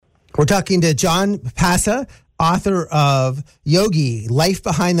We're talking to John Passa, author of Yogi, Life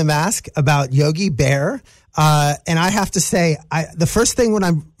Behind the Mask, about Yogi Bear. And I have to say, the first thing when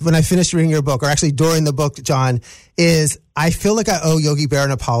I finished reading your book, or actually during the book, John, is I feel like I owe Yogi Bear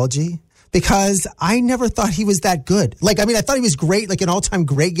an apology. Because I never thought he was that good. I thought he was great, like an all-time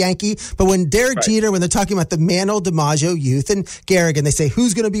great Yankee. But when Derek Jeter, when they're talking about the Mantle, DiMaggio youth, and Garrigan, they say,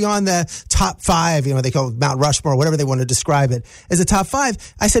 who's going to be on the top five? They call it Mount Rushmore, whatever they want to describe it as a top five.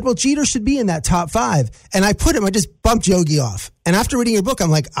 I said, well, Jeter should be in that top five. And I just bumped Yogi off. And after reading your book,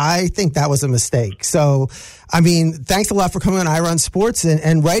 I'm like, I think that was a mistake. So, thanks a lot for coming on Ira on Sports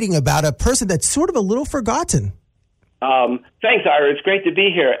and writing about a person that's sort of a little forgotten. Thanks, Ira. It's great to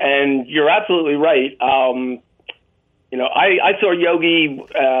be here, and you're absolutely right. I saw Yogi.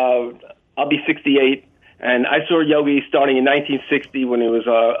 I'll be 68, and I saw Yogi starting in 1960 when he was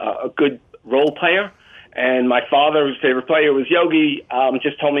a good role player. And my father, whose favorite player was Yogi,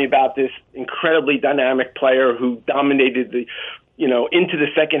 just told me about this incredibly dynamic player who dominated into the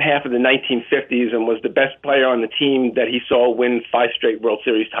second half of the 1950s and was the best player on the team that he saw win 5 straight World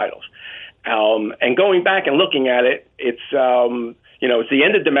Series titles. And going back and looking at it, it's the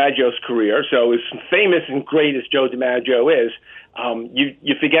end of DiMaggio's career. So as famous and great as Joe DiMaggio is,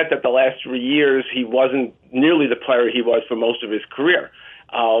 you forget that the last 3 years he wasn't nearly the player he was for most of his career.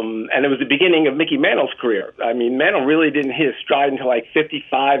 And it was the beginning of Mickey Mantle's career. Mantle really didn't hit his stride until like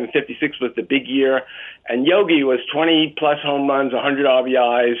 55, and 56 was the big year. And Yogi was 20-plus home runs, 100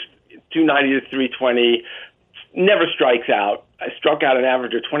 RBIs, 290 to 320, never strikes out. I struck out an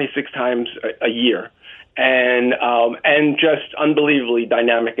average of 26 times a year, and just unbelievably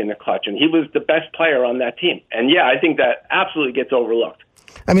dynamic in the clutch. And he was the best player on that team. And, I think that absolutely gets overlooked.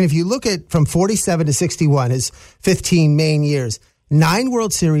 If you look at from 47 to 61, his 15 main years, 9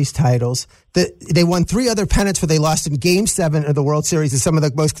 World Series titles. They won 3 other pennants where they lost in Game 7 of the World Series. Is some of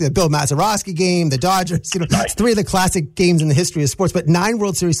the Bill Mazeroski game, the Dodgers. It's 3 of the classic games in the history of sports. But 9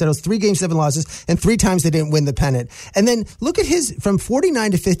 World Series titles, 3 Game 7 losses, and 3 times they didn't win the pennant. And then look at his from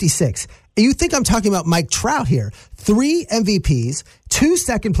 49 to 56. You think I'm talking about Mike Trout here? 3 MVPs, 2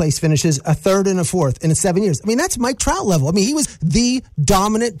 second-place finishes, a third and a fourth in 7 years. That's Mike Trout level. He was the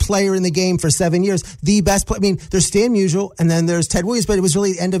dominant player in the game for 7 years, the best player. There's Stan Musial, and then there's Ted Williams, but it was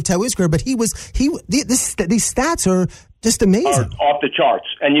really the end of Ted Williams' career. But these stats are just amazing. Are off the charts,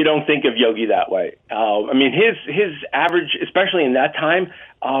 and you don't think of Yogi that way. His average, especially in that time,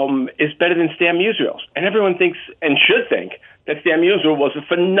 is better than Stan Musial's. And everyone thinks, and should think, that Stan Musial was a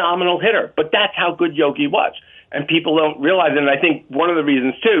phenomenal hitter. But that's how good Yogi was. And people don't realize it. And I think one of the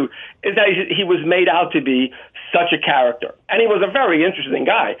reasons, too, is that he was made out to be such a character. And he was a very interesting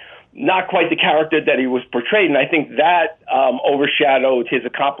guy. Not quite the character that he was portrayed. And I think that overshadowed his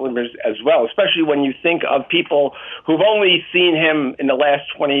accomplishments as well, especially when you think of people who've only seen him in the last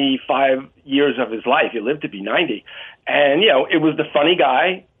 25 years of his life. He lived to be 90. And, it was the funny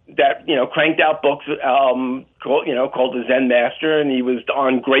guy that, cranked out books called The Zen Master, and he was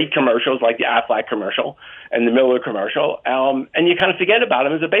on great commercials like the Aflac commercial and the Miller commercial. And you kind of forget about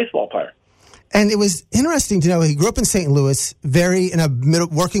him as a baseball player. And it was interesting to know he grew up in St. Louis, in a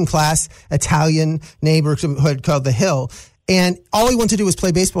working class Italian neighborhood called The Hill. And all he wanted to do was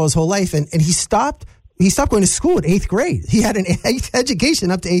play baseball his whole life. And he stopped going to school at 8th grade. He had an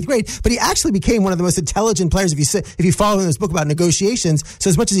education up to 8th grade, but he actually became one of the most intelligent players. If you follow in this book about negotiations, so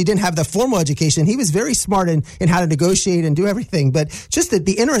as much as he didn't have the formal education, he was very smart in how to negotiate and do everything. But just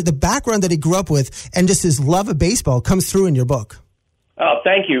the background that he grew up with and just his love of baseball comes through in your book. Oh,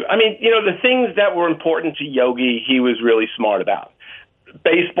 thank you. The things that were important to Yogi, he was really smart about.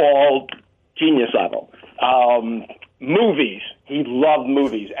 Baseball, genius level. Movies. He loved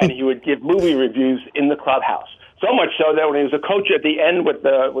movies, and he would give movie reviews in the clubhouse. So much so that when he was a coach at the end with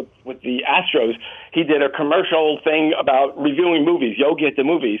the Astros, he did a commercial thing about reviewing movies, Yogi at the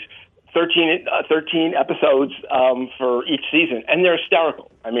Movies, 13 episodes for each season, and they're hysterical.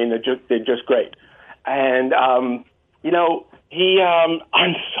 They're just great. And, I'm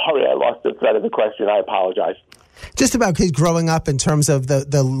sorry I lost the thread of the question. I apologize. Just about his growing up in terms of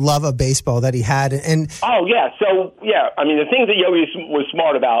the love of baseball that he had. And the things that Yogi was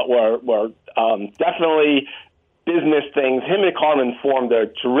smart about were definitely business things. Him and Carmen formed a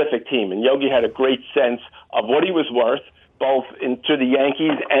terrific team, and Yogi had a great sense of what he was worth, both to the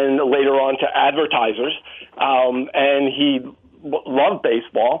Yankees and later on to advertisers. And he loved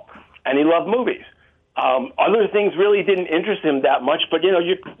baseball, and he loved movies. Other things really didn't interest him that much, but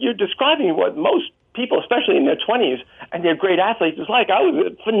you're describing what most people, especially in their 20s, and they're great athletes, is like. I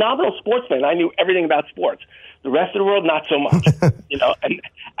was a phenomenal sports fan. I knew everything about sports. The rest of the world, not so much.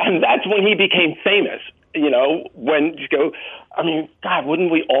 And that's when he became famous. when you go, I mean, God,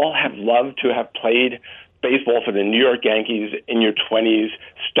 wouldn't we all have loved to have played baseball for the New York Yankees in your 20s,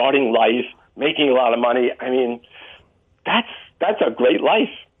 starting life, making a lot of money? I mean, that's a great life.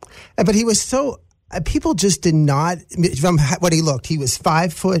 But he was so, people just did not, from what he looked, he was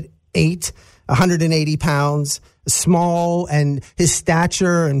 5'8", 180 pounds, small, and his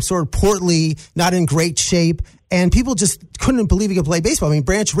stature and sort of portly, not in great shape. And people just couldn't believe he could play baseball. I mean,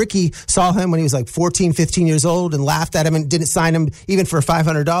 Branch Rickey saw him when he was like 14, 15 years old and laughed at him and didn't sign him even for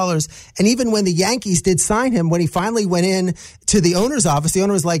 $500. And even when the Yankees did sign him, when he finally went in to the owner's office, the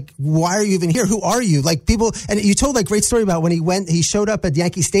owner was like, why are you even here? Who are you? Like people, and you told that great story about when he showed up at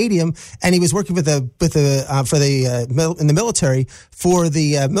Yankee Stadium and he was working in the military for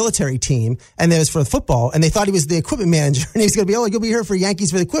the military team, and it was for football, and they thought he was the equipment manager, and he was going to be, you'll be here for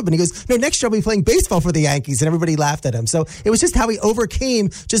Yankees for the equipment. He goes, no, next year I'll be playing baseball for the Yankees, and everybody laughed at him. So it was just how he overcame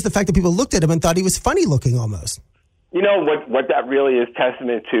just the fact that people looked at him and thought he was funny looking almost. You know, what that really is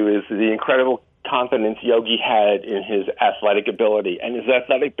testament to is the incredible confidence Yogi had in his athletic ability, and his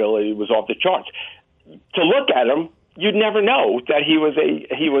athletic ability was off the charts. To look at him, you'd never know that he was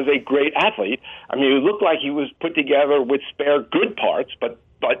a great athlete. I mean, he looked like he was put together with spare good parts, but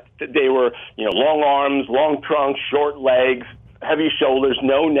they were, long arms, long trunk, short legs, heavy shoulders,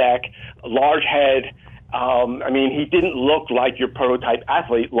 no neck, large head. I mean, he didn't look like your prototype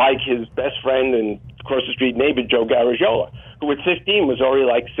athlete, like his best friend and across the street neighbor, Joe Garagiola, who at 15 was already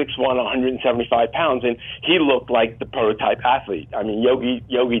like 6'1", 175 pounds, and he looked like the prototype athlete. I mean,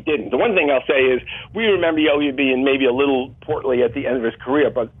 Yogi didn't. The one thing I'll say is we remember Yogi being maybe a little portly at the end of his career,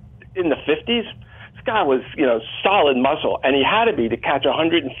 but in the 50s, this guy was, solid muscle, and he had to be to catch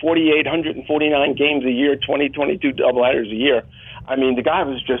 148, 149 games a year, 20, 22 doubleheaders a year. I mean, the guy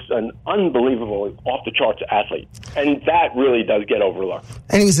was just an unbelievable, off-the-charts athlete, and that really does get overlooked.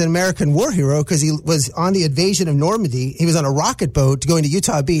 And he was an American war hero because he was on the invasion of Normandy. He was on a rocket boat going to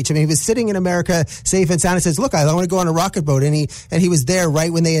Utah Beach. I mean, he was sitting in America, safe and sound, and says, look, I want to go on a rocket boat. And he was there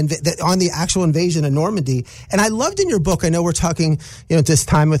right when they on the actual invasion of Normandy. And I loved in your book, I know we're talking, this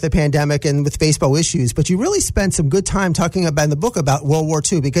time with the pandemic and with baseball issues, but you really spent some good time talking about in the book about World War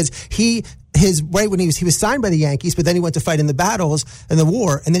II, because when he was signed by the Yankees, but then he went to fight in the battles and the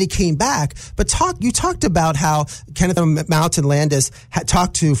war, and then he came back. But you talked about how Kenneth Mountain Landis had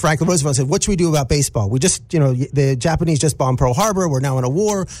talked to Franklin Roosevelt and said, what should we do about baseball? We just, the Japanese just bombed Pearl Harbor. We're now in a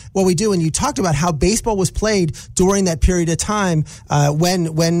war. What we do? And you talked about how baseball was played during that period of time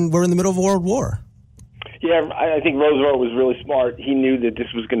when we're in the middle of a world war. Yeah, I think Roosevelt was really smart. He knew that this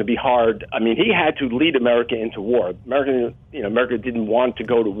was going to be hard. I mean, he had to lead America into war. America didn't want to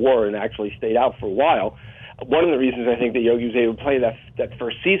go to war and actually stayed out for a while. One of the reasons I think that Yogi was able to play that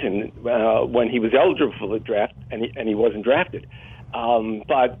first season when he was eligible for the draft and he wasn't drafted.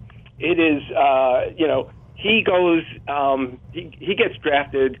 But it is, he goes, he gets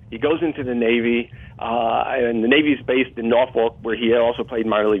drafted. He goes into the Navy. And the Navy's based in Norfolk, where he also played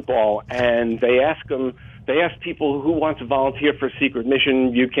minor league ball. And they ask people who wants to volunteer for a secret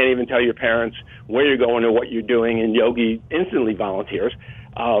mission. You can't even tell your parents where you're going or what you're doing, and Yogi instantly volunteers.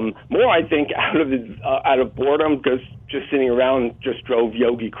 More, I think, out of boredom, because just sitting around just drove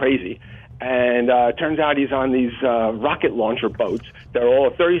Yogi crazy. And it turns out he's on these rocket launcher boats. They're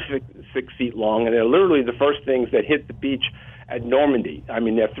all 36 feet long, and they're literally the first things that hit the beach at Normandy. I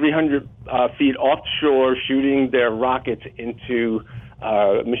mean, they're 300 feet offshore, shooting their rockets into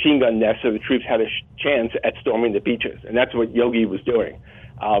machine gun nests, so the troops had a chance at storming the beaches. And that's what Yogi was doing.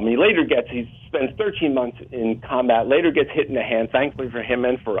 He spends 13 months in combat, later gets hit in the hand, thankfully for him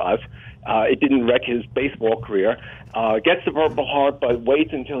and for us. It didn't wreck his baseball career. Gets the Purple Heart, but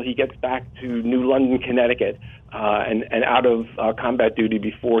waits until he gets back to New London, Connecticut, and out of combat duty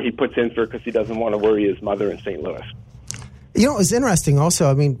before he puts in for it because he doesn't want to worry his mother in St. Louis. It was interesting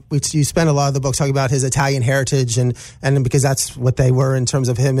also. I mean, you spent a lot of the book talking about his Italian heritage and because that's what they were in terms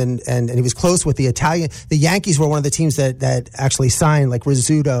of him and he was close with the Yankees were one of the teams that actually signed like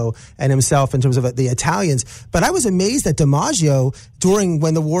Rizzuto and himself in terms of the Italians. But I was amazed that DiMaggio,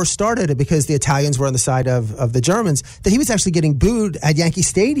 when the war started, because the Italians were on the side of the Germans, that he was actually getting booed at Yankee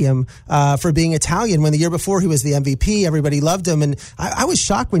Stadium for being Italian when the year before he was the MVP. Everybody loved him. And I was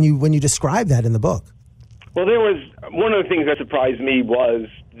shocked when you described that in the book. Well, there was one of the things that surprised me was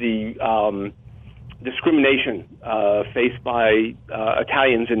the discrimination faced by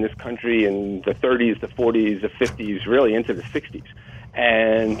Italians in this country in the 30s, the 40s, the 50s, really into the 60s.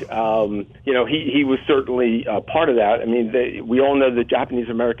 And, he was certainly part of that. I mean, we all know that Japanese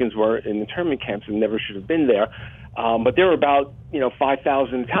Americans were in internment camps and never should have been there. But there were about,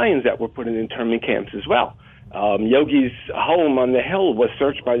 5,000 Italians that were put in internment camps as well. Yogi's home on the hill was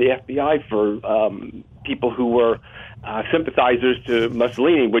searched by the FBI for people who were sympathizers to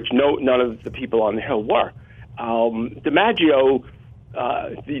Mussolini, which none of the people on the Hill were. DiMaggio,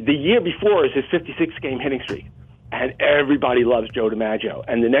 the year before is his 56-game hitting streak, and everybody loves Joe DiMaggio.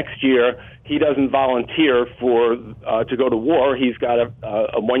 And the next year, he doesn't volunteer to go to war. He's got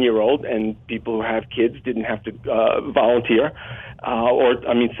a 1-year-old, and people who have kids didn't have to volunteer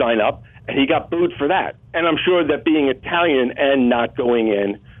sign up. And he got booed for that. And I'm sure that being Italian and not going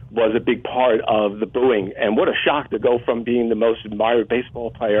in was a big part of the booing. And what a shock to go from being the most admired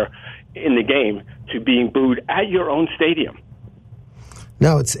baseball player in the game to being booed at your own stadium.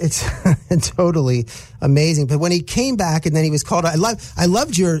 No, it's totally amazing. But when he came back and then he was called, I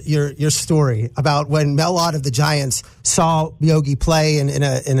loved your story about when Mel Ott of the Giants saw Yogi play in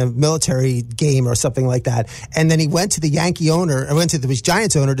a military game or something like that, and then he went to the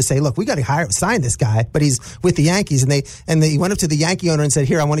Giants owner to say, look, we got to sign this guy, but he's with the Yankees, and he went up to the Yankee owner and said,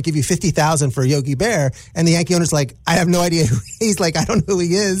 here, I want to give you $50,000 for Yogi Berra, and the Yankee owner's like, I have no idea who he's like, I don't know who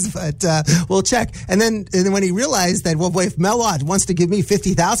he is, but we'll check. And then when he realized that, well, if Mel Ott wants to give me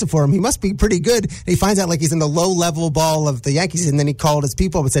 $50,000 for him, he must be pretty good. And he finds out like he's in the low level ball of the Yankees, and then he called his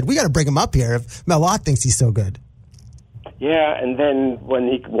people up and said, we got to bring him up here if Mel Ott thinks he's so good. Yeah, and then when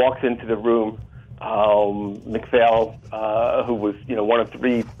he walks into the room, MacPhail, who was one of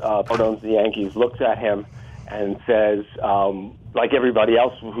three owners of the Yankees, looks at him and says, like everybody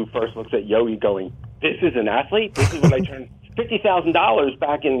else who first looks at Yogi, going, "This is an athlete. This is what I turned $50,000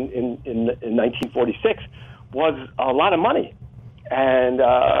 back in 1946 was a lot of money." And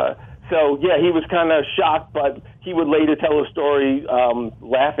so, yeah, he was kind of shocked, but he would later tell a story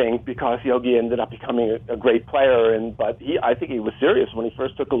laughing because Yogi ended up becoming a great player. But I think he was serious when he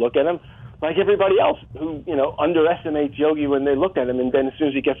first took a look at him, like everybody else who underestimates Yogi when they looked at him. And then as soon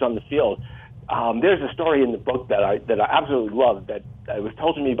as he gets on the field, there's a story in the book that I absolutely love that was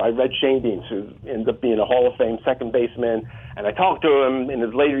told to me by Red Schoendienst, who ended up being a Hall of Fame second baseman. And I talked to him in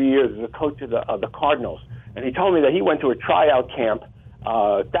his later years as a coach of the Cardinals. And he told me that he went to a tryout camp,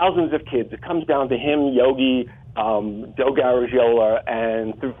 thousands of kids. It comes down to him, Yogi, Joe Garagiola,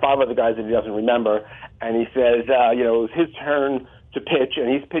 and 5 other guys that he doesn't remember. And he says, it was his turn to pitch, and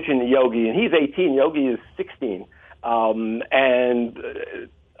he's pitching to Yogi, and he's 18. Yogi is 16. Red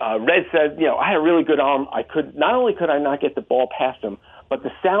said, I had a really good arm. Not only could I not get the ball past him, but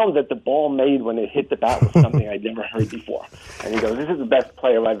the sound that the ball made when it hit the bat was something I'd never heard before. And he goes, this is the best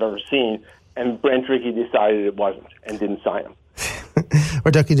player I've ever seen. And Brent Rickey decided it wasn't and didn't sign him.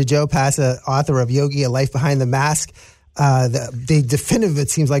 We're talking to Joe Pasa, author of Yogi, A Life Behind the Mask. The definitive, it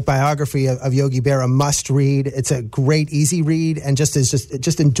seems like, biography of Yogi Berra, a must read. It's a great, easy read, and just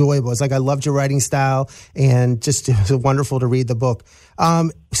enjoyable. It's like I loved your writing style, and just it was wonderful to read the book.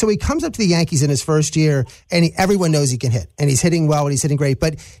 So he comes up to the Yankees in his first year, and everyone knows he can hit, and he's hitting well, and he's hitting great.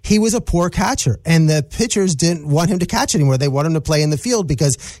 But he was a poor catcher, and the pitchers didn't want him to catch anymore. They wanted him to play in the field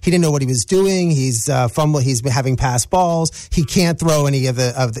because he didn't know what he was doing. He's fumbling. He's having pass balls. He can't throw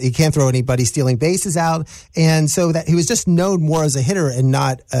he can't throw anybody stealing bases out, and so that he was just known more as a hitter and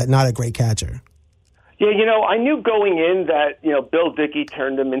not a great catcher. Yeah, I knew going in that, Bill Dickey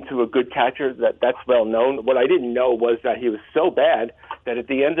turned him into a good catcher. That's well known. What I didn't know was that he was so bad that at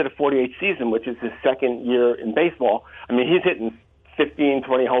the end of the 48 season, which is his second year in baseball, he's hitting 15,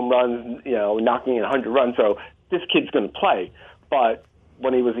 20 home runs, knocking in 100 runs. So this kid's going to play. But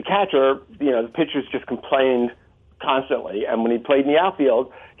when he was a catcher, the pitchers just complained constantly. And when he played in the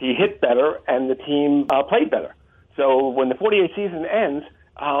outfield, he hit better and the team played better. So when the 48 season ends,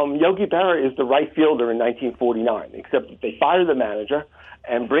 Yogi Berra is the right fielder in 1949, except that they fire the manager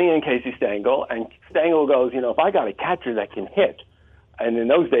and bring in Casey Stengel, and Stengel goes, if I got a catcher that can hit, and in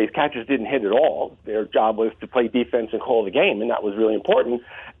those days catchers didn't hit at all, their job was to play defense and call the game, and that was really important.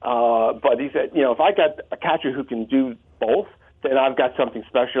 But he said, if I got a catcher who can do both, then I've got something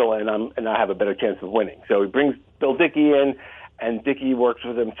special, and I have a better chance of winning. So he brings Bill Dickey in, and Dickey works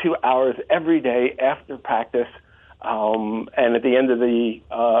with him 2 hours every day after practice. And at the end of the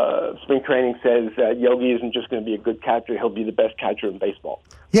spring training says that Yogi isn't just going to be a good catcher; he'll be the best catcher in baseball.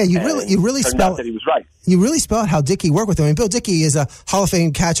 Yeah, you really spelled that he was right. You really spelled how Dickey worked with him. Bill Dickey is a Hall of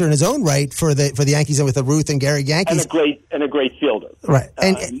Fame catcher in his own right for the Yankees, and with the Ruth and Gary Yankees, and a great fielder. Right,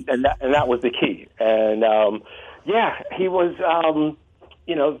 and that was the key. And he was.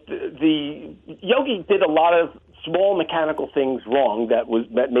 The Yogi did a lot of small mechanical things wrong that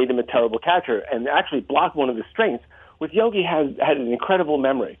made him a terrible catcher, and actually blocked one of his strengths. With Yogi had an incredible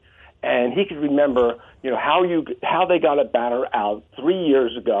memory, and he could remember, how they got a batter out 3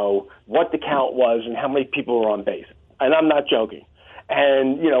 years ago, what the count was, and how many people were on base. And I'm not joking.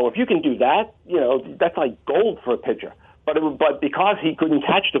 And if you can do that, that's like gold for a pitcher. But because he couldn't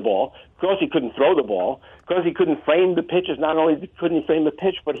catch the ball, because he couldn't throw the ball, because he couldn't frame the pitches, not only couldn't he frame the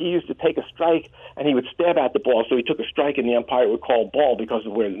pitch, but he used to take a strike and he would stab at the ball. So he took a strike and the umpire would call ball because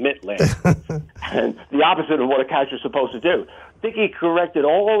of where the mitt landed. And the opposite of what a catcher's supposed to do. Dickey corrected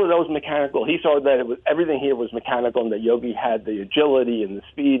all of those mechanical. He saw that everything here was mechanical and that Yogi had the agility and the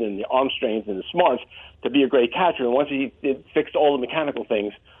speed and the arm strength and the smarts to be a great catcher. And once he fixed all the mechanical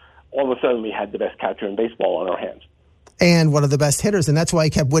things, all of a sudden we had the best catcher in baseball on our hands. And one of the best hitters, and that's why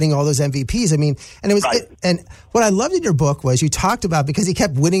he kept winning all those MVPs. I mean, and it was, right. And what I loved in your book was you talked about, because he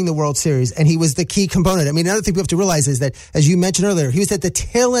kept winning the World Series, and he was the key component. I mean, another thing we have to realize is that, as you mentioned earlier, he was at the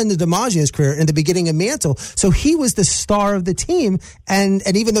tail end of DiMaggio's career and the beginning of Mantle, so he was the star of the team. And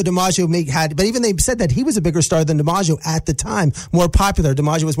even though DiMaggio but even they said that he was a bigger star than DiMaggio at the time, more popular.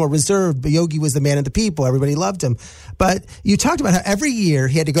 DiMaggio was more reserved, but Yogi was the man of the people. Everybody loved him. But you talked about how every year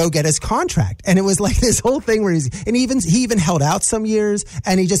he had to go get his contract, and it was like this whole thing where he even held out some years,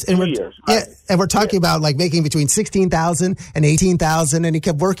 and he just, and we're talking about like making between $16,000 and $18,000, and he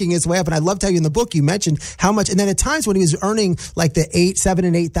kept working his way up. And I loved how you in the book you mentioned how much, and then at times when he was earning like the $7,000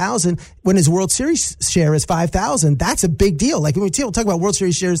 and $8,000, when his World Series share is $5,000, that's a big deal. Like when we talk about World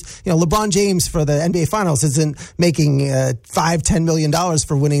Series shares, LeBron James for the NBA Finals isn't making $5-10 million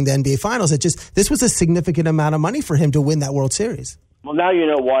for winning the NBA Finals. This was a significant amount of money for him to win that World Series. Well, now you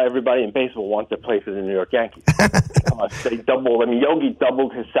know why everybody in baseball wants to play for the New York Yankees. Yogi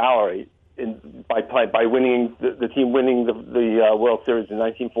doubled his salary by winning the team winning the World Series in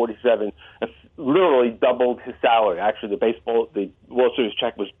 1947. Literally doubled his salary. Actually, the World Series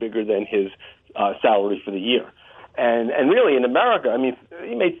check was bigger than his salary for the year. And really, in America, I mean,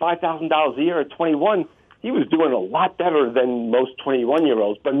 he made $5,000 a year at 21. He was doing a lot better than most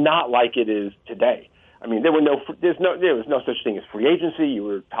 21-year-olds, but not like it is today. I mean, there was no such thing as free agency. You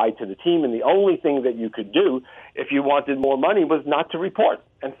were tied to the team, and the only thing that you could do if you wanted more money was not to report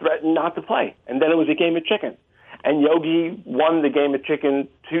and threaten not to play. And then it was a game of chicken. And Yogi won the game of chicken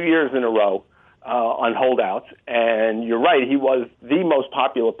 2 years in a row on holdouts. And you're right, he was the most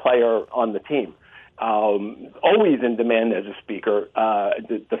popular player on the team. Always in demand as a speaker.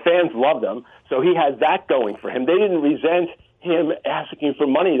 The fans loved him, so he had that going for him. They didn't resent him asking for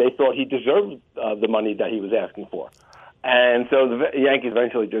money. They thought he deserved the money that he was asking for. And so the Yankees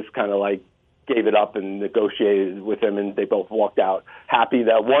eventually just kind of like gave it up and negotiated with him, and they both walked out happy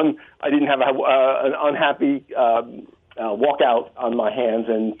that, one, I didn't have an unhappy walkout on my hands,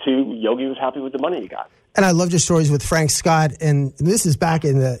 and two, Yogi was happy with the money he got. And I loved your stories with Frank Scott, and this is back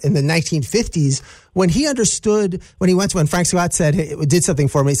in the 1950s when he understood, when Frank Scott said, hey, did something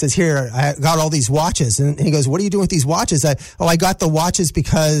for me. He says, here, I got all these watches. And he goes, what are you doing with these watches? I got the watches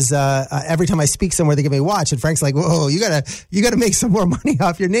because every time I speak somewhere, they give me a watch. And Frank's like, whoa, you gotta make some more money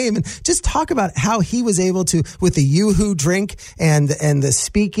off your name. And just talk about how he was able to, with the Yoo-Hoo drink and the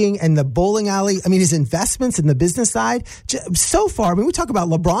speaking and the bowling alley, I mean, his investments in the business side, so far, I mean, we talk about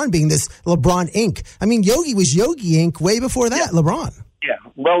LeBron being this LeBron Inc. I mean, Yogi was Yogi Inc. way before that, yeah. LeBron. Yeah,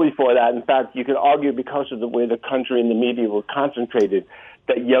 well before that. In fact, you could argue because of the way the country and the media were concentrated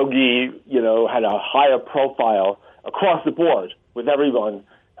that Yogi, had a higher profile across the board with everyone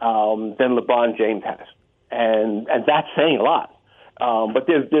than LeBron James has. And that's saying a lot. But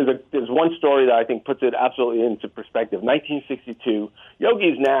there's one story that I think puts it absolutely into perspective. 1962,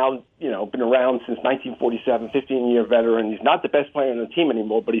 Yogi's now, been around since 1947, 15-year veteran. He's not the best player on the team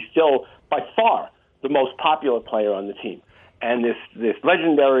anymore, but he's still by far the most popular player on the team. And this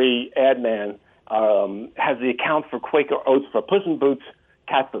legendary ad man has the account for Quaker Oats for Puss in Boots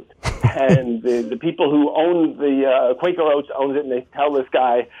cat food. And the people who own the Quaker Oats owns it, and they tell this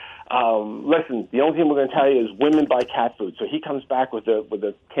guy, listen, the only thing we're going to tell you is women buy cat food. So he comes back with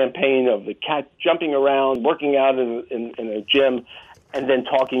a campaign of the cat jumping around, working out in a gym, and then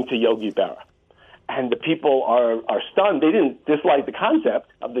talking to Yogi Berra. And the people are stunned. They didn't dislike the concept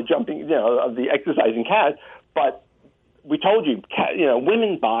of the jumping, of the exercising cat, but we told you,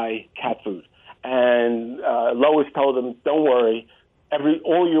 women buy cat food. And Lois told them, don't worry,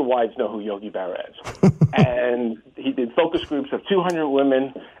 all your wives know who Yogi Berra is. And he did focus groups of 200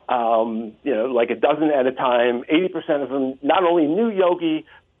 women, like a dozen at a time. 80% of them not only knew Yogi,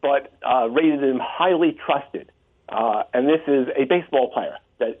 but rated him highly trusted. And this is a baseball player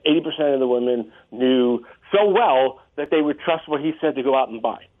that 80% of the women knew so well that they would trust what he said to go out and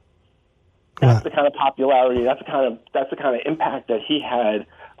buy. That's the kind of popularity. That's the kind of impact that he had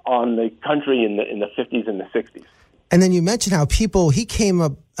on the country in the 50s and the 60s. And then you mentioned how he came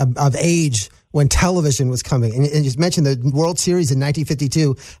of age when television was coming. And you mentioned the World Series in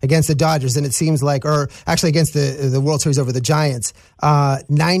 1952 against the Dodgers, and it seems like, or actually against the World Series over the Giants,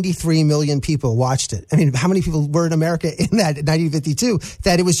 93 million people watched it. I mean, how many people were in America in that 1952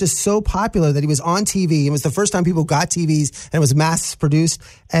 that it was just so popular that he was on TV? It was the first time people got TVs, and it was mass produced.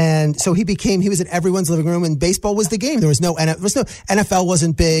 And so he was in everyone's living room, and baseball was the game. There was no NFL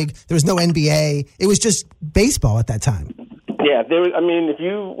wasn't big. There was no NBA. It was just baseball at that time. Yeah, if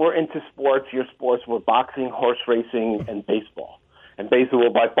you were into sports, your sports were boxing, horse racing, and baseball. And baseball,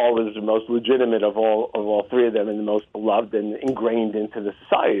 by far, was the most legitimate of all three of them, and the most beloved and ingrained into the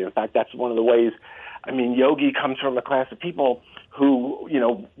society. In fact, that's one of the ways. Yogi comes from a class of people who,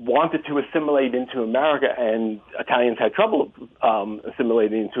 wanted to assimilate into America, and Italians had trouble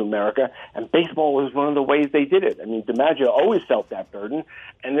assimilating into America, and baseball was one of the ways they did it. DiMaggio always felt that burden,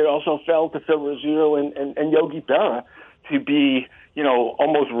 and it also fell to Phil Rizzuto and Yogi Berra to be,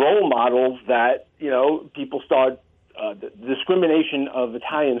 almost role models that, people start, the discrimination of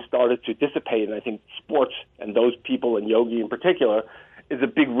Italians started to dissipate. And I think sports and those people, and Yogi in particular, is a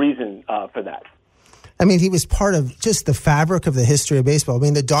big reason for that. He was part of just the fabric of the history of baseball.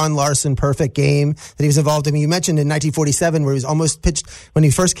 The Don Larson perfect game that he was involved in. You mentioned in 1947 where he was almost pitched when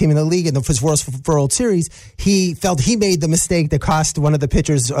he first came in the league in the World Series. He felt he made the mistake that cost one of the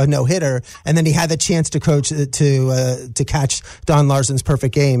pitchers a no-hitter, and then he had the chance to coach to catch Don Larson's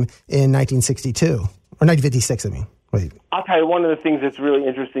perfect game in 1962 or 1956. I'll tell you, one of the things that's really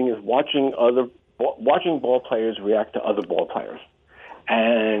interesting is watching ball players react to other ball players.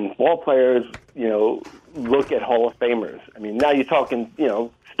 And ball players, look at Hall of Famers. Now you're talking,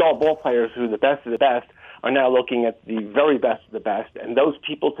 star ball players who are the best of the best are now looking at the very best of the best, and those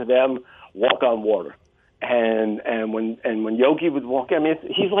people to them walk on water. And when Yogi would walk,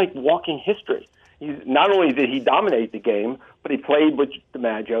 he's like walking history. Not only did he dominate the game, but he played with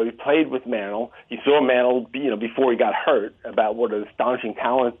DiMaggio, he played with Mantle. He saw Mantle, before he got hurt, about what an astonishing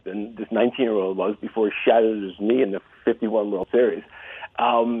talent and this 19-year-old was before he shattered his knee in the 51 World Series.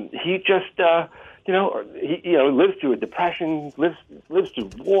 He just, he lives through a depression, lives through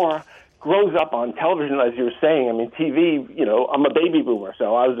war, grows up on television, as you were saying. TV, I'm a baby boomer,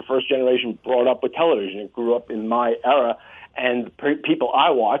 so I was the first generation brought up with television. It grew up in my era, and people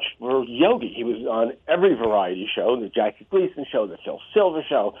I watched were Yogi. He was on every variety show, the Jackie Gleason show, the Phil Silver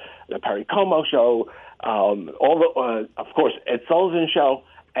show, the Perry Como show, of course, Ed Sullivan show,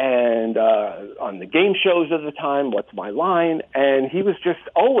 and on the game shows of the time, What's My Line? And he was just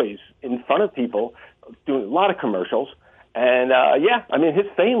always in front of people doing a lot of commercials. And, his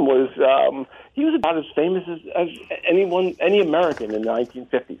fame was, he was about as famous as any American in the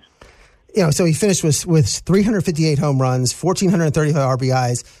 1950s. So he finished with 358 home runs, 1,435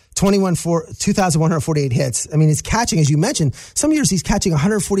 RBIs, 2,148 hits. His catching, as you mentioned, some years he's catching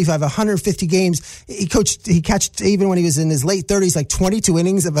 145, 150 games. He catched even when he was in his late 30s, like 22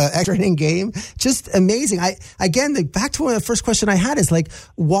 innings of an extra inning game. Just amazing. Back to the first question I had is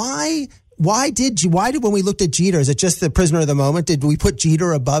why did when we looked at Jeter, is it just the prisoner of the moment? Did we put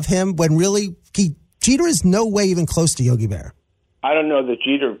Jeter above him when really Jeter is no way even close to Yogi Berra? I don't know that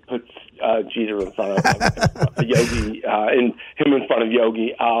Jeter puts Jeter in front of Yogi, and him in front of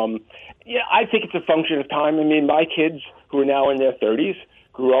Yogi. I think it's a function of time. My kids, who are now in their 30s,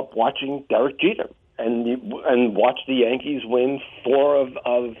 grew up watching Derek Jeter and watched the Yankees win 4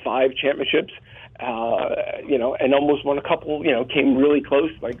 of 5 championships. And almost won a couple. Came really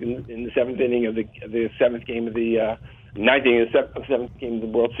close, like in the 7th inning of the 7th game of the 9th inning of the 7th game of the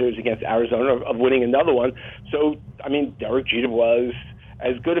World Series against Arizona, of winning another one. So, Derek Jeter was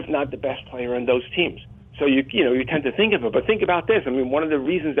as good, if not the best player on those teams. So you tend to think of it, but think about this. One of the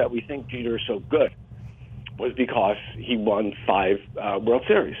reasons that we think Jeter is so good was because he won 5 World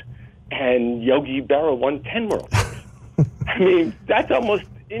Series, and Yogi Berra won 10 World Series. That's almost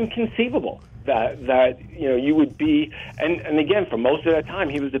inconceivable. That you would be, and again, for most of that time,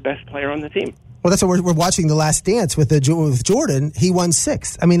 he was the best player on the team. Well, that's what we're watching The Last Dance with Jordan. He won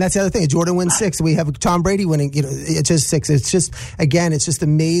 6. That's the other thing. Jordan wins 6. We have Tom Brady winning. It's just 6. It's just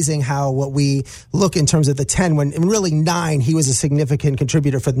amazing how what we look in terms of the 10 when really 9. He was a significant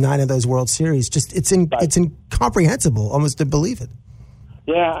contributor for 9 of those World Series. It's incomprehensible almost to believe it.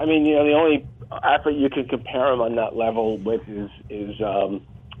 Yeah, the only athlete you can compare him on that level with is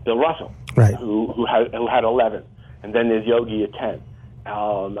Bill Russell, right? Who had 11, and then there's Yogi at 10.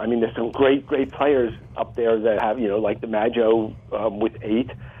 There's some great players up there that have, like DiMaggio with 8,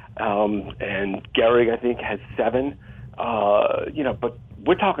 and Gehrig, I think, has 7. But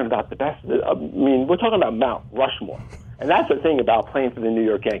we're talking about the best. We're talking about Mount Rushmore, and that's the thing about playing for the New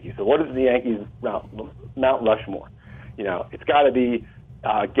York Yankees. So what is the Yankees Mount Rushmore? It's got to be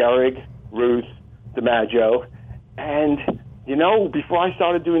Gehrig, Ruth, DiMaggio, and before I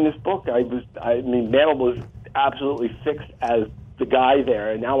started doing this book, Mantle was absolutely fixed as the guy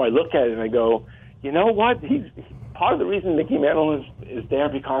there, and now I look at it and I go, you know what? He's part of the reason Mickey Mantle is there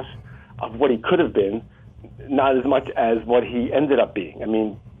because of what he could have been, not as much as what he ended up being. I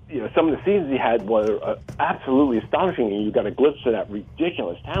mean, some of the seasons he had were absolutely astonishing, and you got a glimpse of that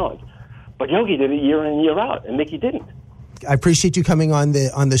ridiculous talent. But Yogi did it year in, year out, and Mickey didn't. I appreciate you coming on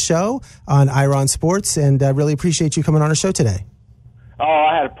the show on Iron Sports, and I really appreciate you coming on our show today. Oh,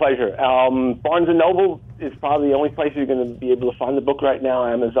 I had a pleasure. Barnes & Noble is probably the only place you're going to be able to find the book right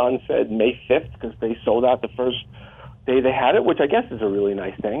now. Amazon said May 5th because they sold out the first day they had it, which I guess is a really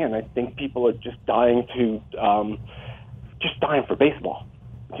nice thing. And I think people are just dying for baseball.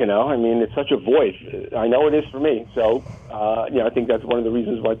 It's such a void. I know it is for me. So, I think that's one of the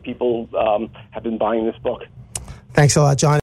reasons why people have been buying this book. Thanks a lot, John.